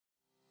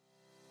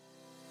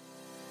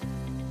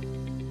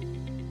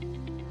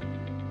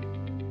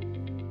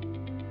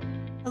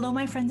Hello,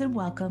 my friends, and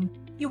welcome.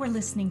 You are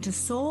listening to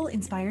Soul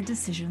Inspired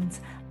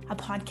Decisions, a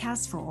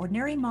podcast for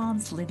ordinary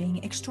moms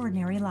living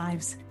extraordinary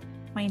lives.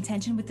 My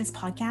intention with this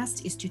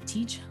podcast is to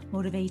teach,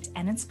 motivate,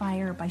 and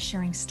inspire by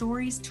sharing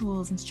stories,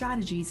 tools, and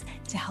strategies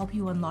to help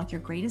you unlock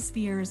your greatest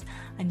fears,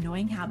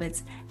 annoying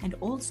habits, and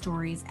old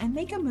stories and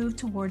make a move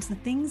towards the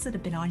things that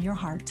have been on your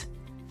heart.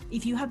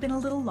 If you have been a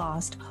little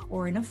lost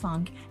or in a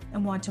funk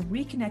and want to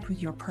reconnect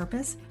with your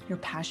purpose, your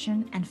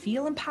passion, and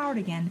feel empowered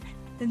again,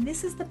 then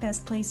this is the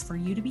best place for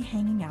you to be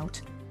hanging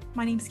out.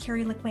 My name's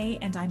Carrie Lickway,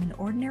 and I'm an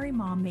ordinary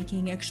mom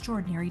making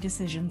extraordinary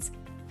decisions.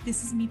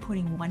 This is me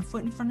putting one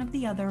foot in front of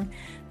the other,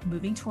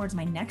 moving towards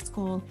my next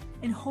goal,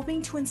 and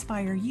hoping to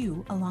inspire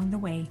you along the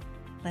way.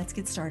 Let's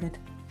get started.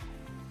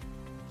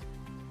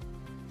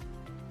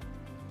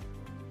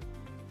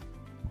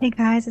 Hey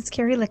guys, it's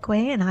Carrie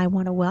Lickway, and I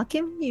want to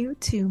welcome you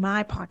to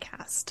my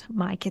podcast.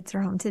 My kids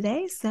are home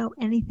today, so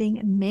anything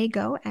may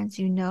go. As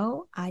you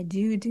know, I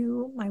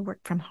do my work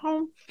from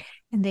home,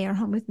 and they are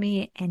home with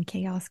me, and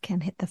chaos can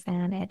hit the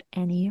fan at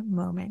any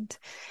moment.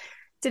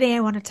 Today, I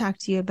want to talk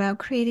to you about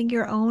creating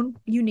your own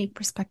unique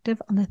perspective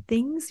on the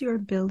things you're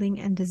building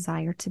and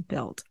desire to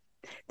build.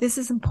 This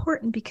is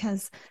important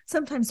because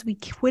sometimes we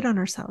quit on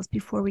ourselves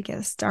before we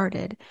get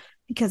started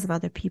because of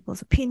other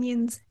people's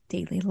opinions,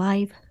 daily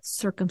life,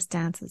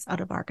 circumstances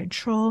out of our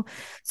control.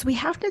 So we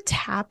have to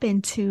tap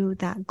into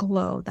that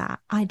glow, that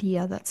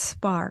idea, that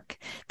spark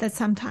that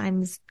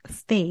sometimes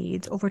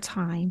fades over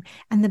time.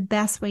 And the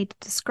best way to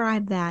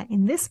describe that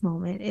in this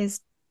moment is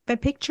by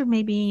picture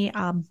maybe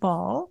a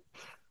ball,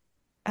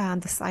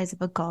 the size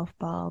of a golf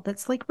ball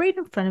that's like right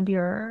in front of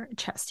your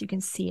chest. You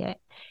can see it.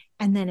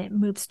 And then it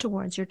moves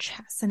towards your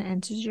chest and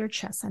enters your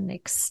chest and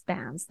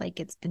expands like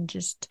it's been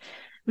just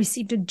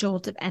received a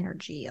jolt of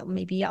energy.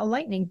 Maybe a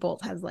lightning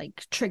bolt has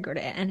like triggered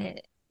it, and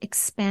it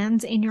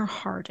expands in your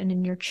heart and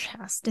in your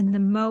chest in the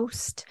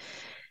most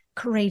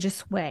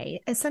courageous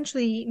way.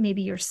 Essentially,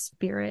 maybe your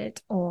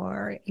spirit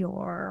or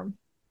your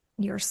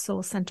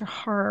soul center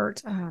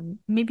heart.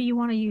 Maybe you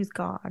want to use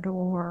God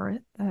or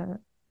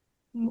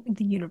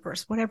the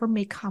universe, whatever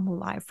may come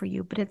alive for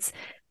you, but it's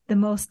the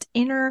most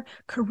inner,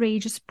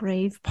 courageous,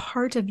 brave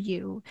part of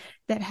you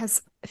that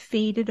has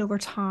faded over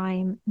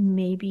time,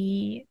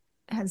 maybe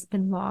has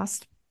been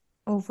lost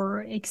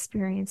over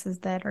experiences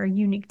that are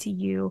unique to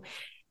you.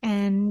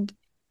 And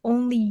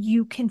only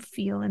you can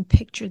feel and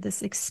picture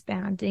this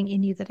expanding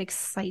in you that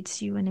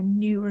excites you in a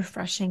new,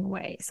 refreshing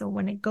way. So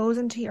when it goes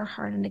into your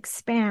heart and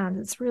expands,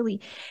 it's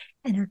really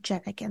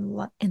energetic and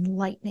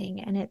enlightening.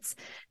 And it's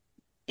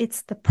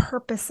the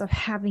purpose of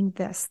having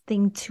this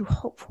thing to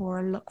hope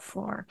for or look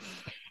for.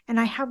 And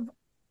I have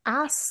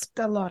asked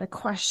a lot of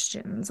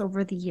questions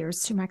over the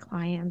years to my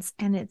clients,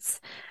 and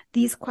it's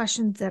these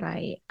questions that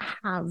I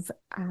have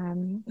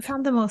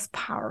found the most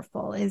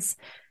powerful is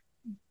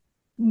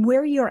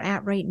where you're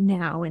at right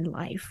now in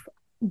life,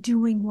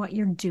 doing what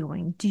you're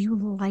doing. Do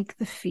you like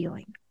the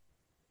feeling?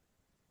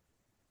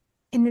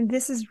 And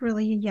this is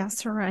really a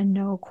yes or a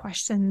no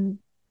question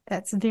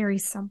that's very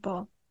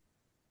simple.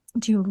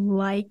 Do you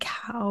like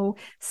how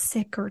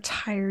sick or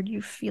tired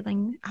you're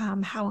feeling,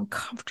 how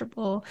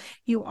uncomfortable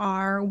you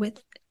are with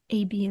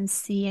A, B, and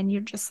C, and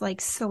you're just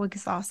like so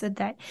exhausted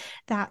that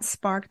that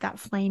spark, that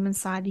flame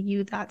inside of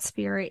you, that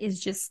spirit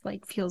is just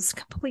like feels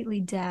completely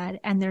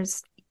dead, and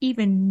there's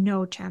even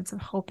no chance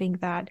of hoping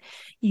that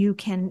you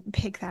can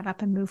pick that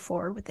up and move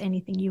forward with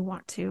anything you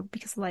want to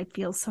because life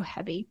feels so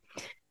heavy.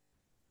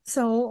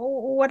 So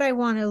what I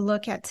want to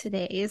look at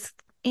today is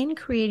in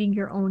creating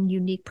your own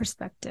unique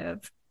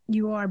perspective,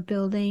 you are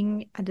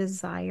building a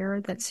desire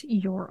that's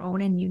your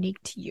own and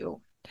unique to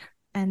you.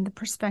 And the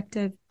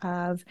perspective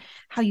of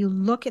how you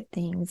look at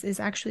things is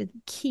actually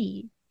the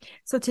key.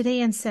 So today,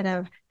 instead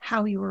of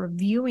how you are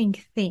viewing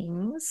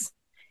things,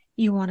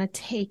 you want to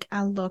take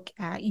a look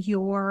at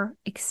your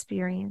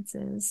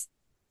experiences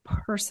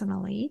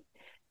personally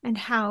and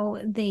how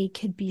they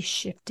could be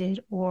shifted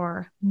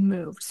or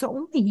moved. So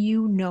only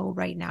you know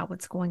right now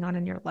what's going on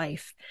in your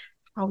life,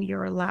 how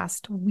your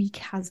last week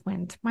has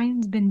went.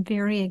 Mine's been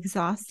very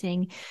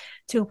exhausting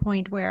to a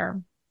point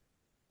where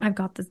I've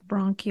got this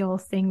bronchial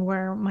thing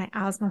where my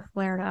asthma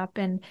flared up,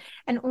 and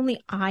only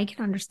I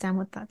can understand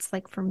what that's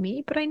like for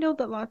me. But I know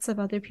that lots of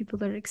other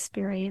people are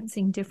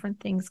experiencing different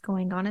things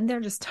going on, and they're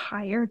just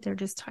tired. They're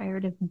just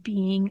tired of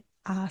being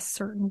a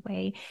certain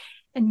way.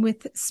 And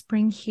with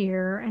spring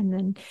here and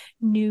then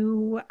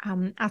new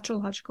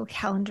astrological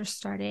calendar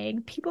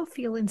starting, people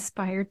feel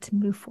inspired to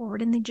move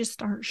forward and they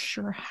just aren't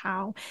sure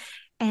how.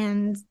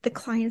 And the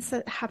clients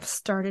that have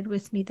started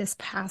with me this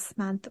past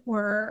month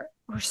were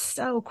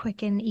so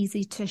quick and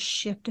easy to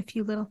shift a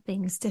few little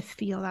things to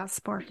feel that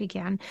spark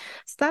again.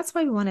 So that's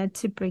why we wanted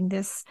to bring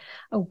this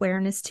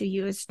awareness to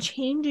you, is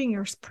changing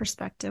your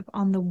perspective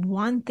on the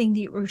one thing that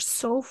you were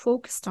so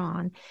focused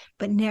on,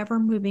 but never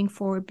moving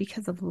forward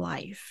because of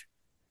life.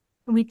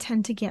 And we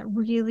tend to get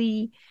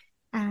really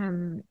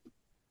in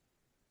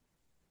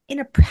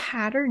a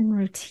pattern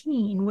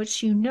routine,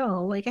 which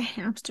like a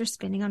hamster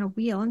spinning on a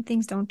wheel, and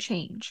things don't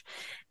change.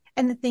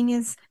 And the thing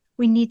is,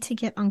 we need to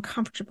get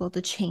uncomfortable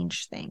to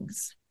change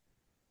things.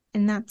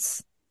 And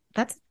that's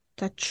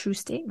a true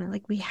statement.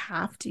 Like we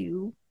have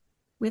to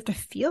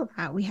feel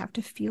that. We have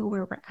to feel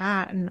where we're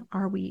at. And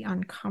are we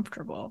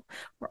uncomfortable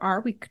or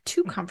are we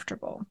too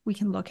comfortable? We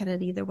can look at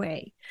it either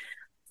way.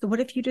 So what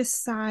if you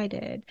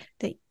decided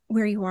that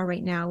where you are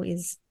right now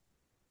is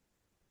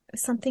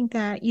something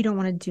that you don't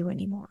want to do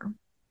anymore?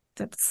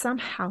 That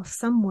somehow,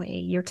 some way,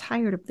 you're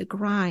tired of the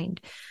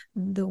grind,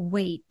 the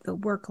weight, the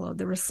workload,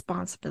 the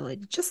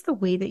responsibility, just the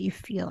way that you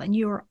feel, and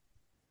you're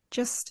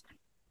just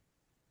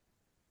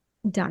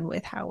done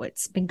with how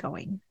it's been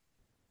going.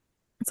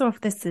 So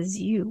if this is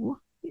you,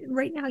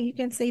 right now, you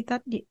can say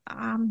that,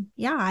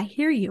 yeah, I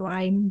hear you.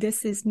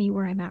 This is me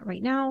where I'm at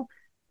right now.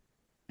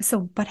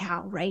 So, but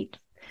how, right?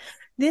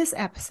 This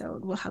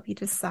episode will help you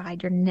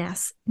decide your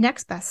next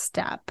best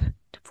step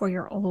for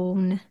your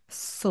own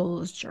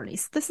soul's journey.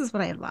 So this is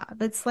what I love.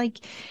 It's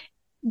like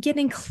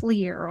getting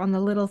clear on the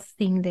little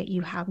thing that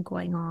you have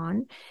going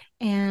on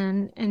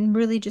and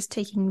really just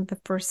taking the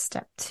first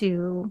step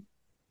to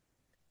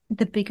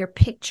the bigger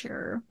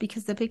picture,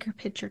 because the bigger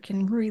picture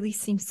can really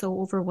seem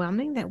so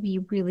overwhelming that we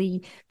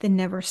really then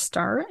never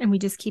start and we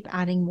just keep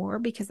adding more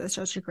because it's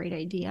such a great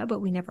idea,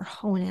 but we never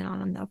hone in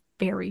on the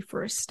very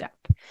first step.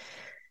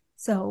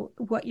 So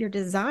what you're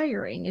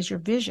desiring is your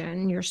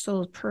vision, your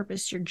soul's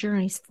purpose, your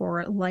journeys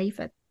for life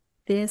at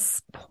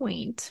this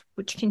point,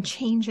 which can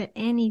change at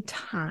any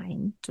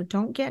time. So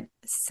don't get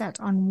set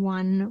on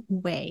one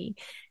way,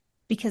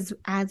 because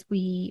as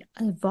we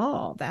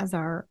evolve, as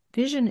our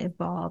vision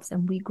evolves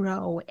and we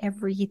grow,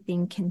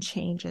 everything can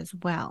change as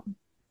well.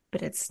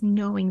 But it's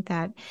knowing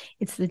that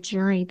it's the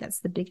journey that's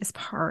the biggest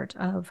part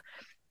of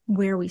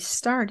where we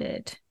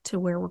started to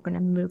where we're going to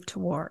move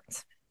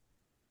towards.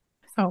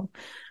 So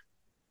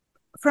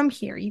from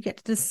here, you get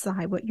to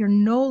decide what you're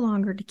no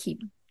longer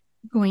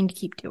going to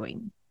keep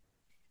doing.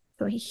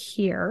 So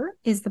here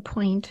is the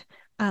point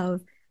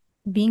of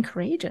being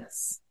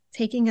courageous,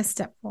 taking a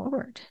step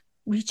forward,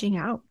 reaching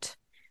out.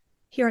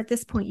 Here at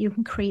this point, you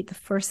can create the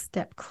first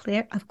step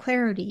of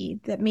clarity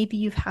that maybe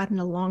you've had in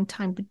a long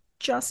time, but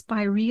just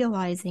by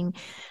realizing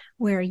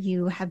where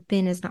you have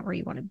been is not where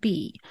you want to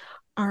be.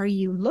 Are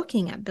you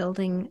looking at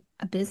building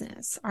a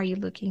business? Are you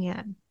looking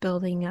at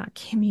building a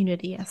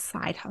community, a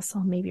side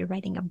hustle, maybe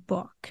writing a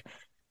book,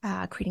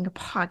 creating a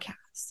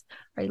podcast?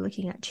 Are you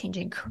looking at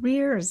changing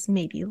careers,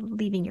 maybe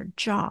leaving your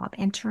job,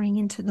 entering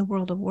into the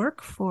world of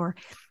work for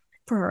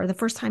the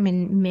first time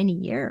in many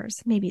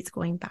years? Maybe it's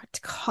going back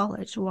to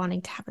college,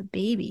 wanting to have a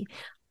baby.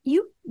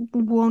 You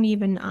won't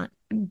even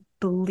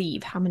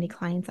believe how many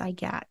clients I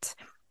get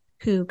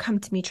who come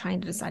to me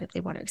trying to decide if they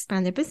want to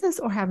expand their business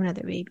or have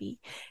another baby.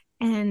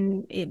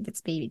 And if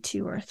it's baby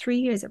 2 or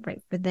 3, is it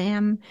right for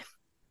them?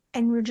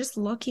 And we're just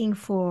looking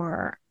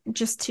for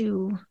just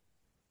to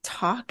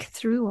talk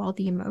through all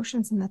the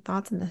emotions and the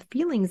thoughts and the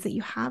feelings that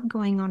you have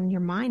going on in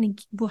your mind,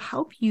 and will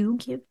help you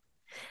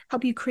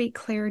create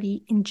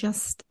clarity in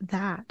just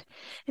that.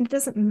 And it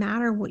doesn't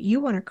matter what you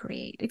want to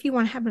create. If you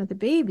want to have another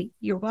baby,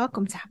 you're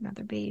welcome to have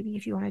another baby.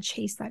 If you want to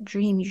chase that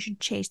dream, you should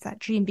chase that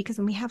dream, because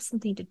when we have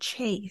something to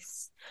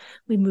chase,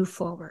 we move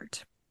forward.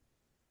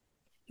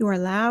 You're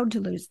allowed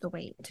to lose the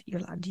weight. You're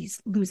allowed to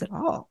lose it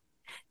all.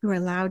 You're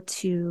allowed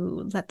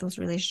to let those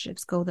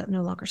relationships go that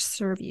no longer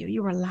serve you.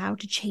 You're allowed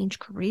to change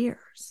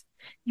careers.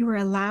 You are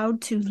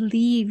allowed to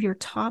leave your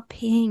top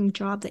paying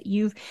job that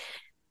you've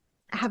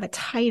have a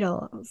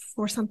title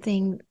for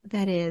something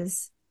that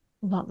is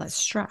a lot less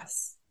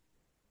stress.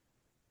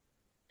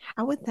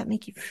 How would that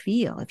make you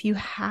feel if you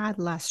had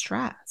less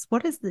stress?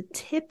 What is the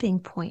tipping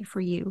point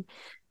for you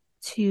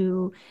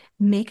to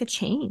make a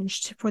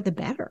change for the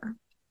better?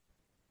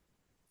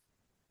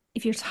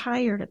 If you're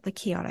tired of the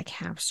chaotic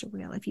hamster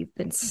wheel, if you've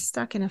been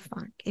stuck in a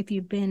funk, if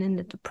you've been in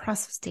a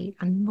depressive state,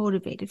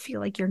 unmotivated, feel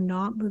like you're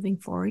not moving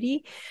forward,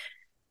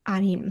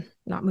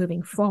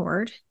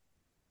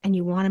 and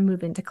you want to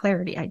move into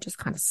clarity, I just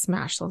kind of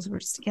smashed those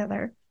words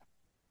together.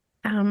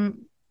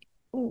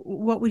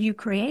 What would you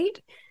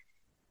create?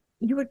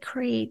 You would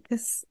create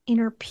this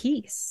inner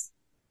peace,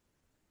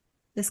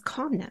 this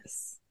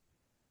calmness.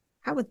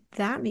 How would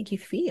that make you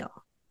feel?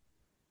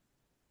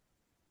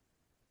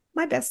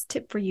 My best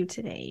tip for you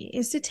today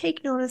is to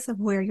take notice of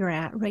where you're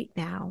at right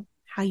now,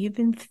 how you've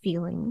been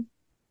feeling,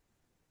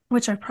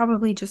 which I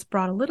probably just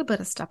brought a little bit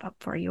of stuff up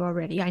for you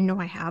already. I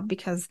know I have,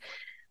 because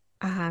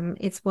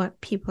it's what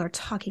people are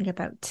talking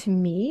about to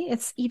me.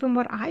 It's even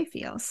what I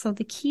feel. So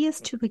the key is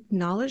to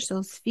acknowledge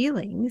those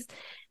feelings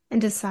and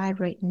decide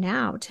right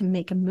now to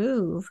make a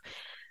move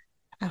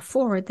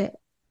forward that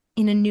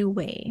in a new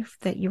way,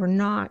 that you're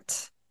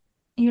not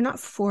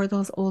for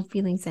those old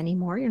feelings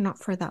anymore. You're not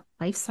for that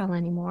lifestyle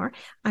anymore.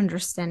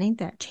 Understanding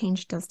that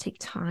change does take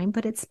time,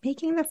 but it's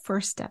making the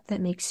first step that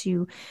makes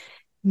you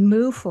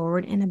move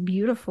forward in a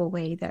beautiful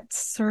way that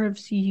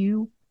serves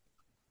you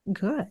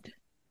good,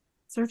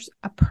 serves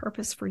a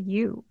purpose for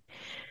you.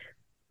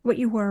 What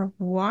you are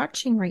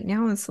watching right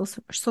now on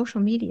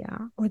social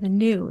media or the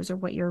news, or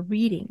what you're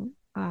reading,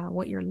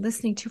 what you're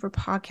listening to for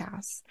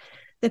podcasts,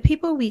 the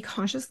people we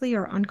consciously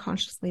or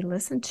unconsciously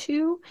listen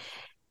to,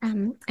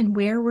 and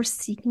where we're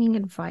seeking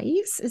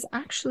advice is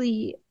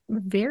actually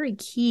very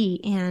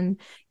key. And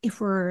if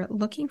we're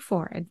looking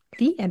for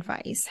the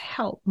advice,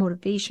 help,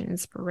 motivation,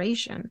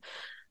 inspiration,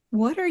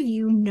 what are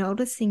you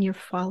noticing you're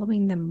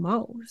following the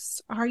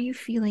most? Are you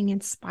feeling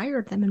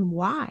inspired them, and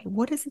why?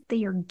 What is it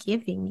they are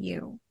giving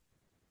you?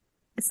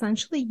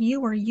 Essentially,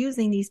 you are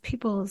using these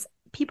people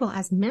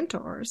as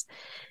mentors,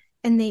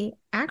 and they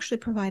actually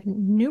provide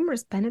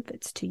numerous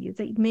benefits to you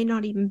that you may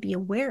not even be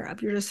aware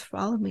of. You're just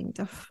following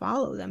to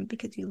follow them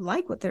because you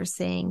like what they're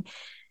saying.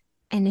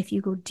 And if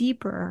you go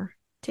deeper,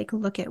 take a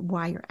look at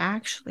why you're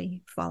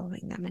actually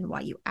following them and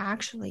why you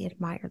actually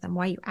admire them,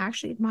 why you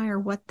actually admire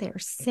what they're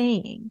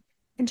saying.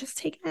 And just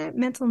take a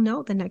mental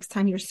note the next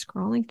time you're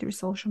scrolling through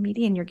social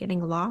media and you're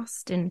getting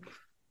lost in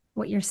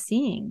what you're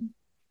seeing.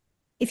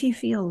 If you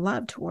feel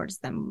love towards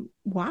them,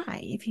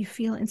 why? If you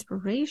feel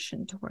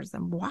inspiration towards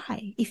them,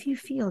 why? If you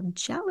feel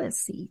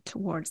jealousy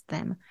towards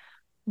them,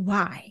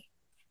 why?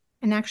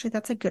 And actually,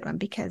 that's a good one,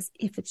 because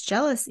if it's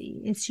jealousy,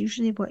 it's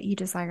usually what you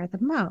desire the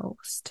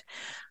most,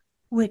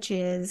 which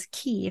is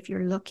key. If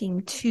you're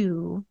looking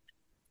to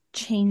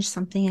change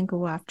something and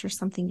go after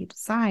something you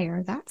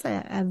desire, that's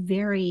a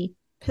very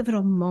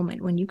pivotal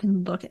moment when you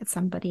can look at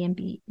somebody and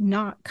be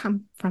not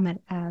come from it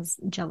as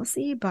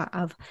jealousy, but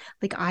of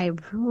like, I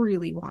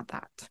really want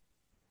that,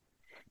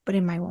 but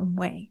in my own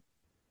way.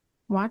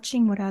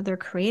 Watching what other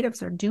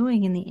creatives are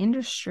doing in the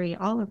industry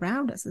all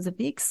around us is a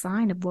big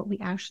sign of what we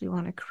actually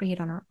want to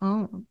create on our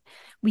own.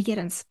 We get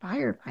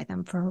inspired by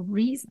them for a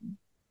reason.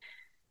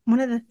 One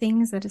of the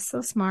things that is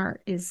so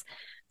smart is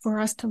for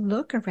us to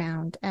look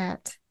around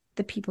at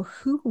the people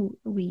who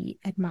we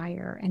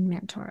admire and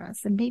mentor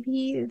us. And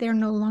maybe they're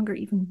no longer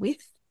even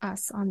with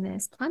us on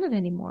this planet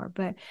anymore,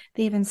 but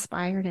they've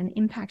inspired and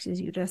impacted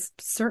you to a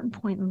certain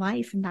point in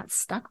life, and that's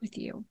stuck with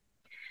you.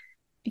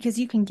 Because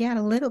you can get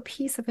a little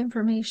piece of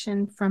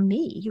information from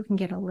me. You can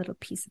get a little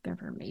piece of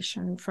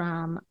information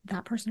from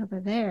that person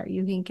over there.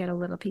 You can get a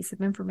little piece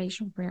of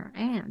information from your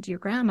aunt, your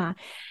grandma.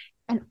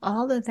 And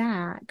all of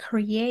that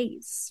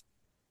creates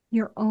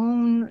your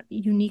own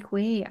unique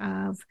way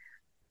of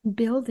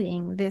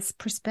building this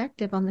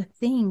perspective on the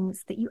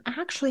things that you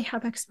actually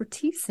have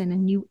expertise in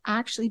and you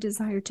actually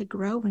desire to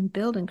grow and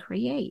build and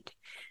create.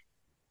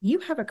 You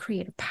have a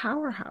creative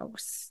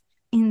powerhouse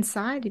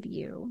inside of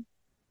you,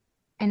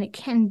 and it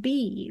can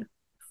be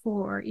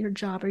for your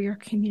job or your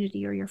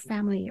community or your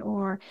family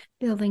or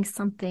building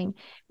something.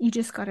 You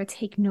just got to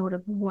take note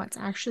of what's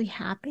actually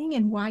happening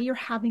and why you're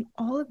having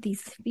all of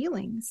these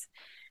feelings.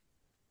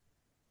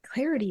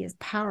 Clarity is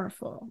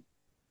powerful.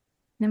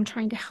 And I'm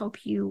trying to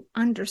help you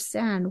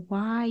understand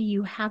why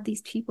you have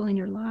these people in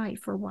your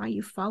life, or why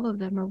you follow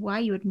them, or why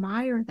you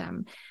admire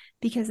them,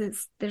 because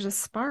there's a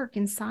spark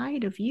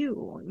inside of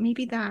you.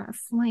 Maybe that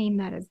flame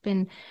that has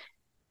been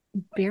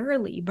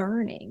barely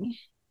burning.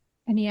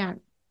 And yet,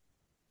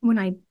 when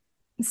I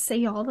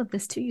say all of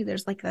this to you,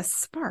 there's like a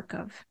spark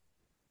of,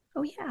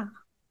 oh yeah,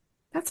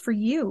 that's for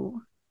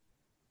you.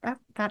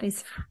 That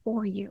is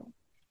for you.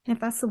 And if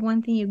that's the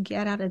one thing you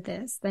get out of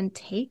this, then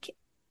take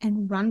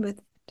and run with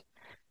it.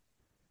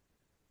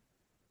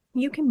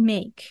 You can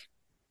make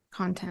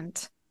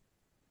content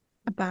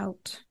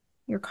about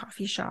your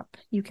coffee shop.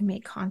 You can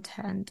make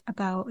content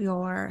about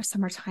your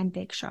summertime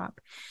bake shop.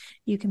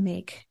 You can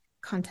make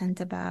content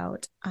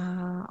about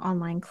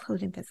online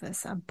clothing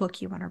business, a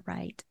book you want to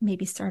write,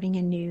 maybe starting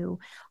a new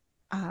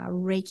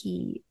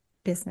Reiki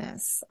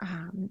business,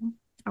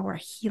 or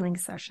healing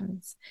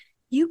sessions.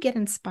 You get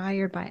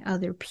inspired by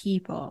other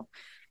people,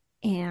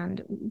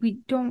 and we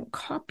don't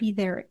copy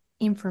their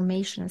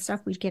information and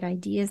stuff. We get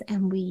ideas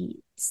and we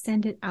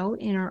send it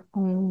out in our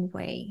own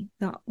way,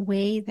 the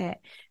way that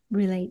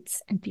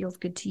relates and feels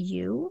good to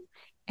you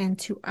and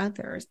to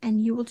others.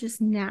 And you will just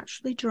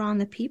naturally draw on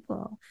the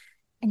people,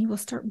 and you will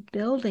start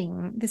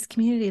building this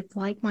community of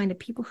like-minded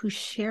people who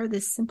share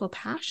this simple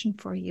passion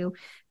for you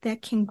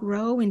that can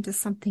grow into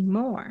something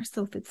more.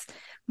 So if it's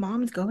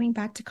moms going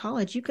back to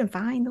college, you can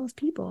find those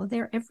people.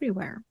 They're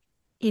everywhere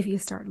if you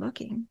start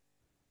looking.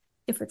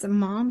 If it's a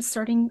mom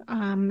starting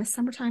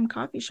summertime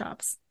coffee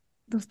shops,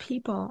 those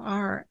people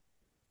are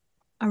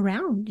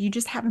around. You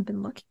just haven't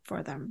been looking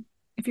for them.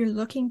 If you're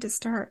looking to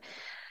start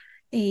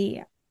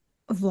a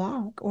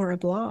vlog or a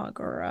blog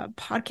or a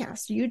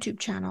podcast, YouTube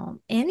channel,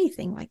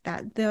 anything like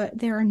that,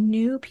 there are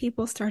new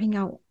people starting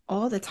out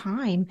all the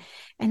time.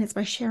 And it's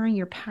by sharing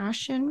your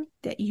passion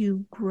that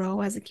you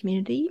grow as a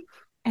community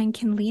and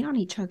can lean on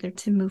each other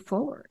to move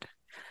forward.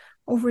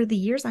 Over the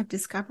years, I've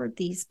discovered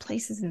these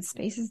places and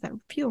spaces that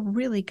feel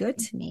really good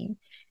to me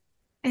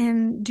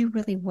and do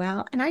really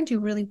well. And I do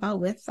really well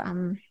with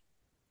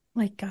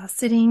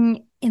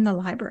sitting in the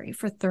library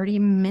for 30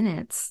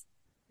 minutes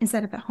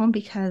instead of at home,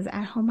 because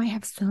at home I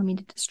have so many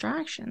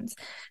distractions.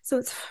 So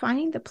it's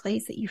finding the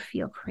place that you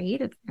feel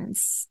creative. And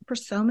for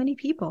so many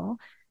people,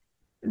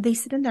 they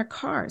sit in their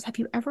cars. Have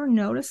you ever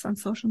noticed on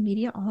social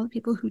media all the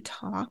people who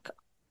talk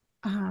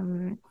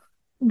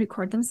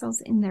record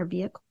themselves in their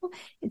vehicle?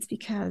 It's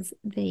because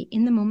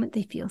in the moment,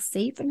 they feel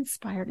safe and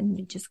inspired, and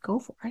they just go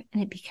for it.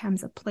 And it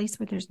becomes a place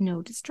where there's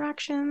no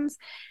distractions,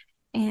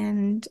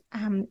 and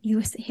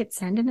you hit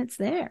send and it's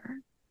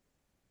there.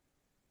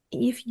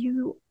 if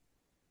you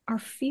are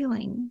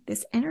feeling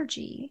this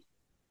energy,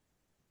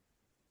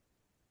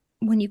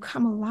 when you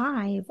come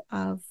alive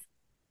of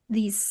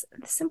these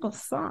simple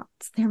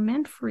thoughts, they're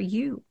meant for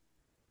you.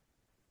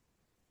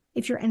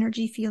 If your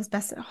energy feels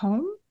best at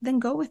home, then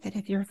go with it.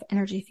 If your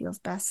energy feels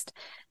best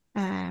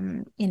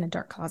in a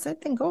dark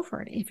closet, then go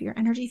for it. If your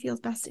energy feels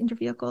best in your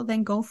vehicle,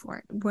 then go for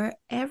it.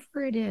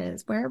 Wherever it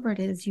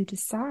is you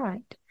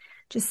decide,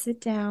 just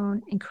sit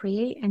down and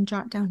create and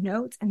jot down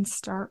notes and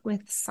start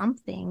with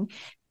something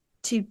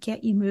to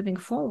get you moving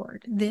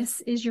forward.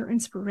 This is your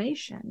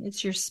inspiration.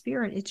 It's your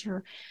spirit. It's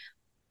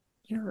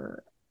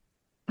your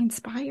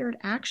inspired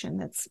action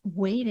that's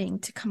waiting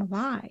to come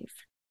alive.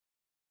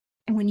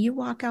 And when you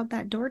walk out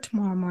that door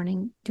tomorrow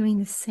morning doing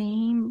the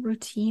same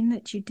routine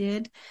that you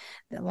did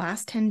the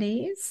last 10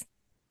 days,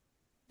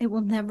 it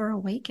will never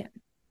awaken.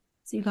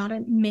 So you got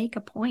to make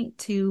a point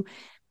to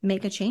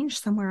make a change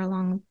somewhere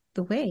along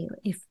the way.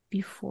 If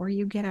before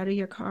you get out of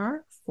your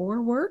car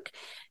for work,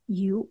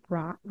 you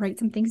write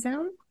some things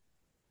down,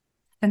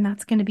 then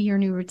that's going to be your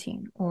new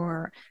routine.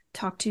 Or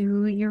talk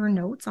to your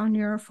notes on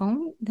your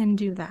phone, then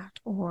do that.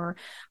 Or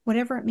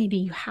whatever it may be,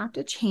 you have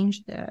to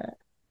change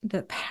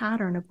the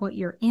pattern of what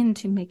you're in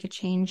to make a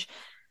change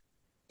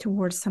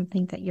towards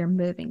something that you're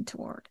moving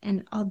toward.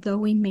 And although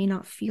we may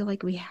not feel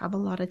like we have a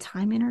lot of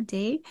time in our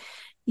day,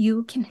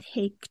 you can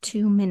take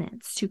 2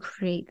 minutes to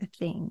create the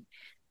thing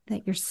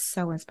that you're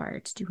so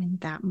inspired to do in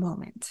that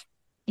moment.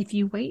 If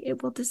you wait,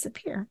 it will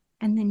disappear,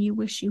 and then you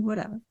wish you would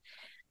have.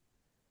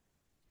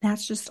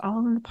 That's just all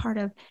in the part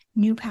of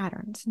new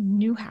patterns,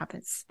 new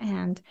habits.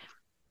 And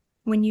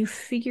when you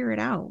figure it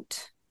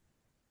out,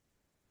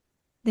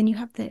 then you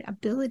have the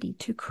ability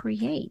to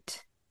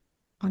create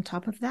on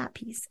top of that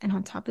piece and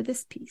on top of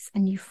this piece.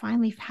 And you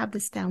finally have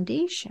this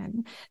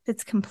foundation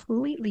that's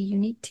completely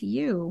unique to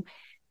you.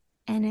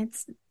 And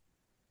it's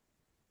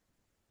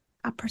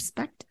a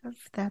perspective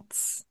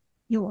that's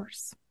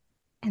yours.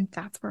 And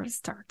that's where it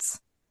starts.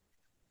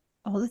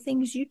 All the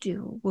things you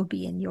do will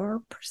be in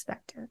your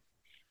perspective.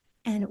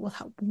 And it will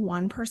help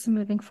one person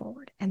moving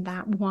forward. And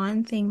that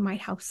one thing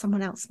might help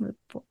someone else move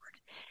forward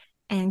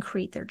and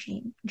create their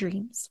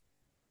dreams.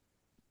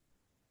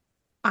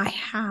 I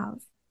have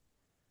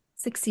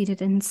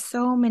succeeded in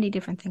so many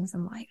different things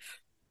in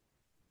life.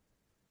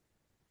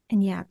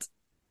 And yet,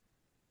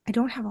 I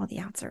don't have all the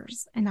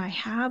answers. And I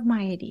have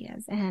my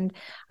ideas. And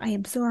I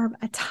absorb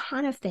a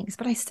ton of things.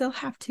 But I still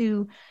have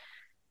to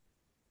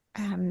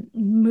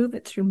move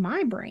it through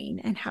my brain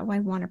and how I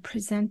want to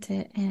present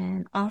it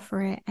and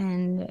offer it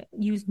and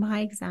use my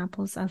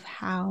examples of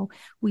how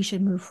we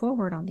should move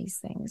forward on these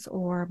things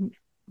or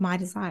my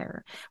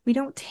desire. We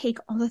don't take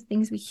all the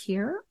things we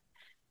hear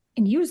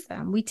and use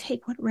them. We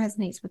take what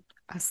resonates with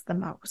us the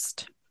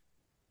most.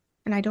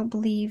 And I don't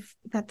believe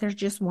that there's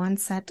just one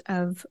set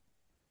of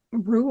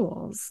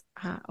rules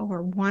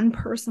or one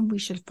person we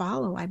should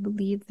follow. I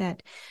believe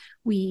that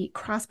we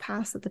cross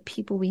paths with the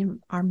people we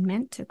are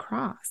meant to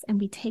cross, and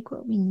we take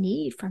what we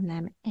need from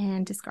them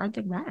and discard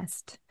the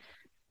rest.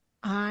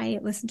 I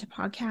listen to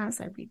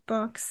podcasts, I read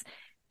books,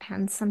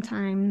 and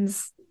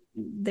sometimes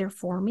they're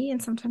for me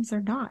and sometimes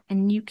they're not.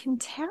 And you can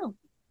tell.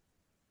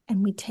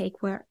 And we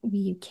take what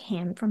we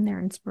can from their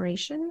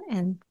inspiration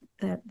and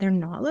their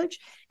knowledge,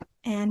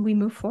 and we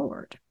move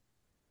forward.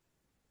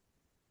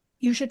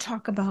 You should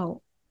talk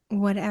about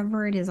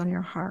whatever it is on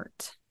your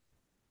heart.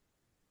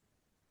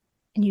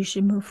 And you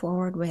should move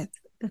forward with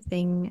the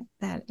thing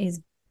that is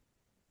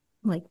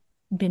like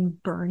been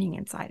burning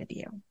inside of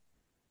you.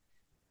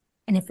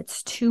 And if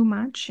it's too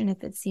much, and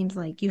if it seems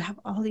like you have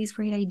all these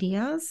great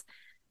ideas,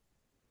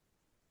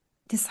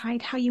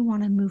 decide how you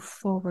want to move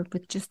forward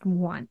with just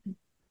one.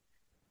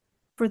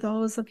 For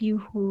those of you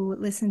who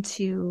listen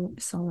to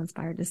Soul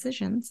Inspired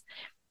Decisions,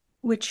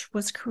 which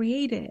was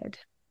created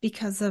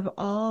because of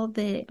all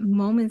the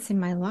moments in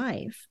my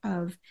life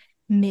of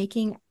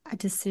making a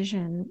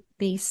decision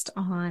based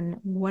on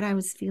what I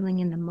was feeling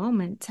in the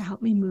moment to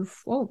help me move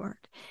forward.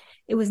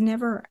 It was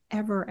never,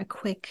 ever a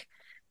quick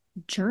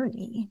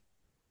journey.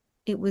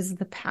 It was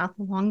the path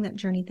along that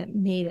journey that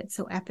made it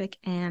so epic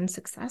and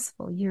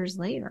successful years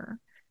later.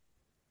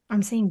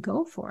 I'm saying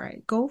go for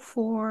it. Go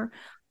for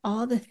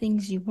all the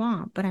things you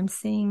want. But I'm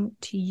saying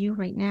to you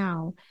right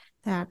now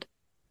that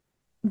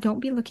don't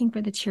be looking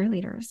for the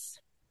cheerleaders.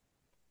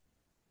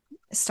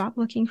 Stop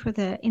looking for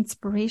the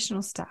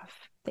inspirational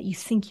stuff that you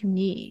think you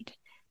need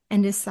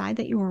and decide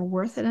that you are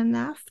worth it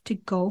enough to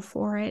go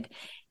for it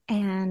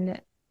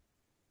and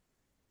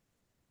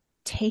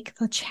take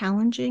the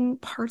challenging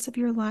parts of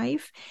your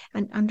life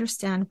and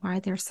understand why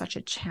there's such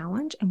a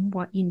challenge and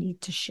what you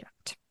need to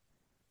shift.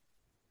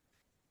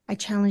 I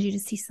challenge you to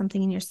see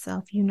something in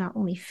yourself you not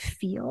only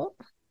feel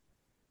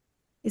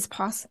is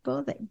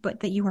possible, but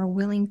that you are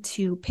willing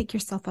to pick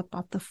yourself up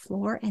off the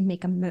floor and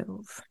make a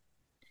move.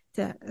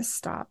 To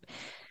stop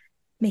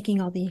making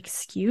all the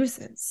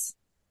excuses.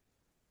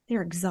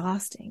 They're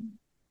exhausting.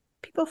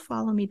 People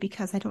follow me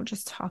because I don't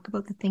just talk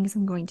about the things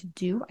I'm going to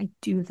do, I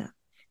do them.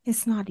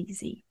 It's not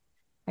easy.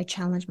 I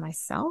challenge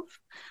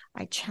myself.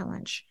 I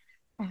challenge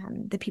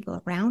the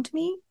people around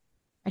me.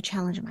 I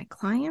challenge my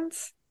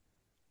clients,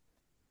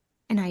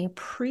 and I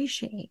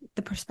appreciate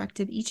the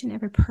perspective each and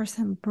every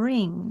person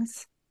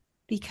brings,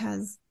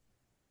 because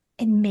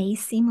it may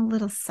seem a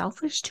little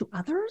selfish to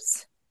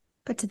others,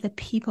 but to the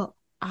people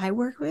I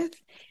work with,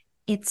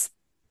 it's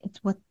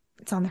what's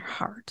on their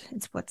heart.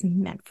 It's what's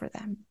meant for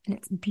them, and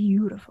it's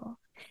beautiful.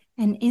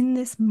 And in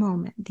this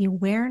moment, the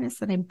awareness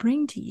that I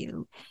bring to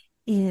you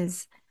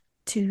is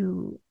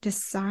to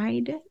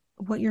decide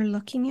what you're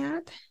looking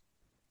at,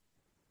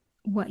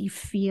 what you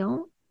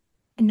feel,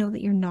 and know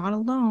that you're not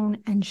alone,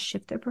 and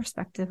shift the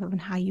perspective of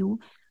how you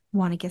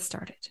want to get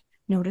started.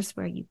 Notice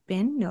where you've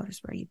been, notice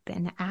where you've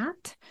been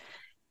at,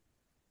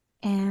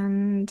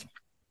 and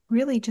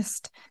really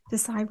just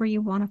decide where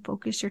you want to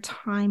focus your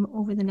time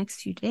over the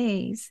next few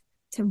days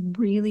to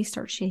really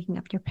start shaking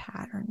up your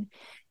pattern.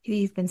 If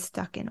you've been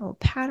stuck in old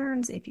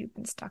patterns, if you've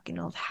been stuck in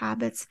old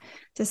habits,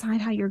 decide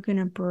how you're going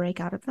to break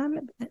out of them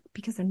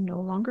because they're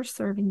no longer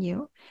serving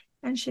you,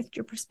 and shift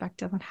your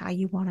perspective on how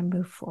you want to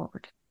move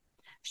forward.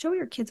 Show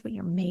your kids what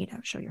you're made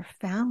of. Show your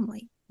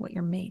family what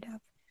you're made of.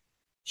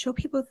 Show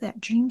people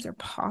that dreams are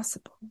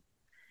possible.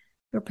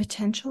 Your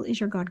potential is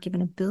your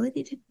God-given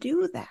ability to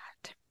do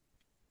that.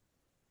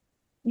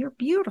 You're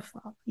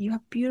beautiful. You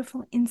have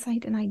beautiful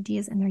insight and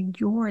ideas, and they're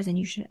yours, and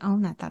you should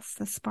own that. That's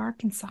the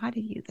spark inside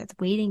of you that's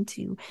waiting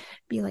to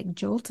be like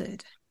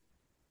jolted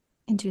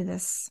into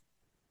this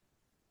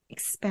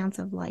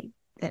expansive light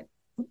that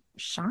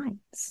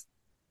shines.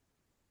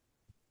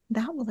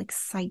 That will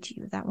excite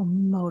you. That will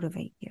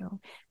motivate you.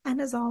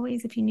 And as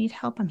always, if you need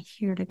help, I'm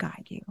here to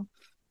guide you.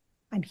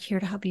 I'm here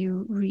to help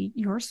you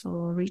your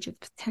soul reach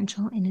its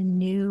potential in a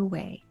new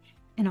way.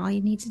 And all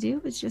you need to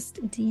do is just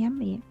DM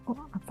me or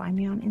find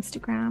me on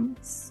Instagram,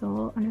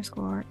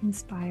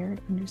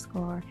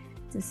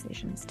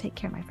 soul_inspired_decisions. Take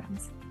care, my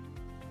friends.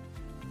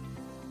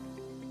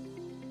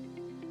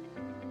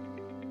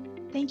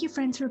 Thank you,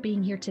 friends, for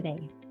being here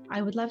today.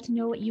 I would love to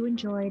know what you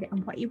enjoyed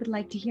and what you would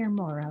like to hear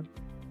more of.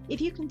 If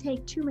you can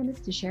take 2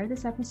 minutes to share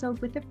this episode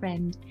with a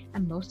friend,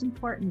 and most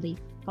importantly,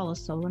 follow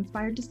Soul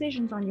Inspired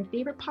Decisions on your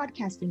favorite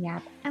podcasting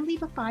app and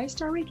leave a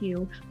 5-star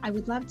review, I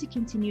would love to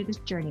continue this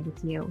journey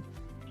with you.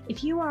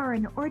 If you are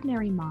an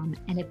ordinary mom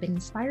and have been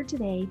inspired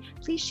today,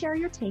 please share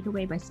your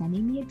takeaway by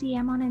sending me a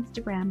DM on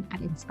Instagram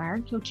at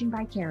Inspired Coaching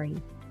by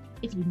Carrie.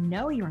 If you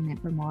know you are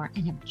meant for more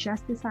and have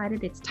just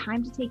decided it's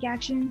time to take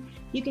action,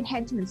 you can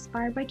head to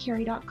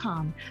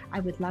inspiredbycarrie.com. I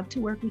would love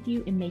to work with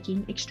you in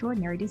making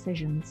extraordinary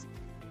decisions.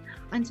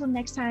 Until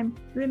next time,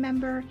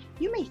 remember,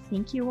 you may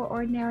think you are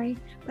ordinary,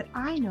 but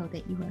I know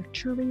that you are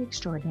truly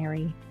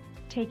extraordinary.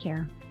 Take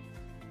care.